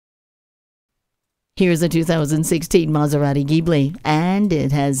Here's a 2016 Maserati Ghibli, and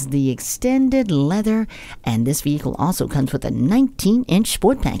it has the extended leather, and this vehicle also comes with a 19-inch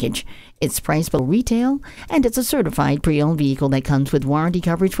sport package. It's priced below retail, and it's a certified pre-owned vehicle that comes with warranty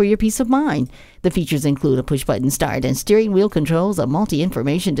coverage for your peace of mind. The features include a push-button start and steering wheel controls, a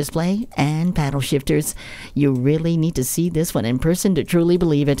multi-information display, and paddle shifters. You really need to see this one in person to truly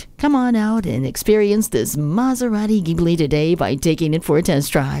believe it. Come on out and experience this Maserati Ghibli today by taking it for a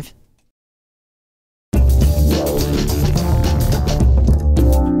test drive.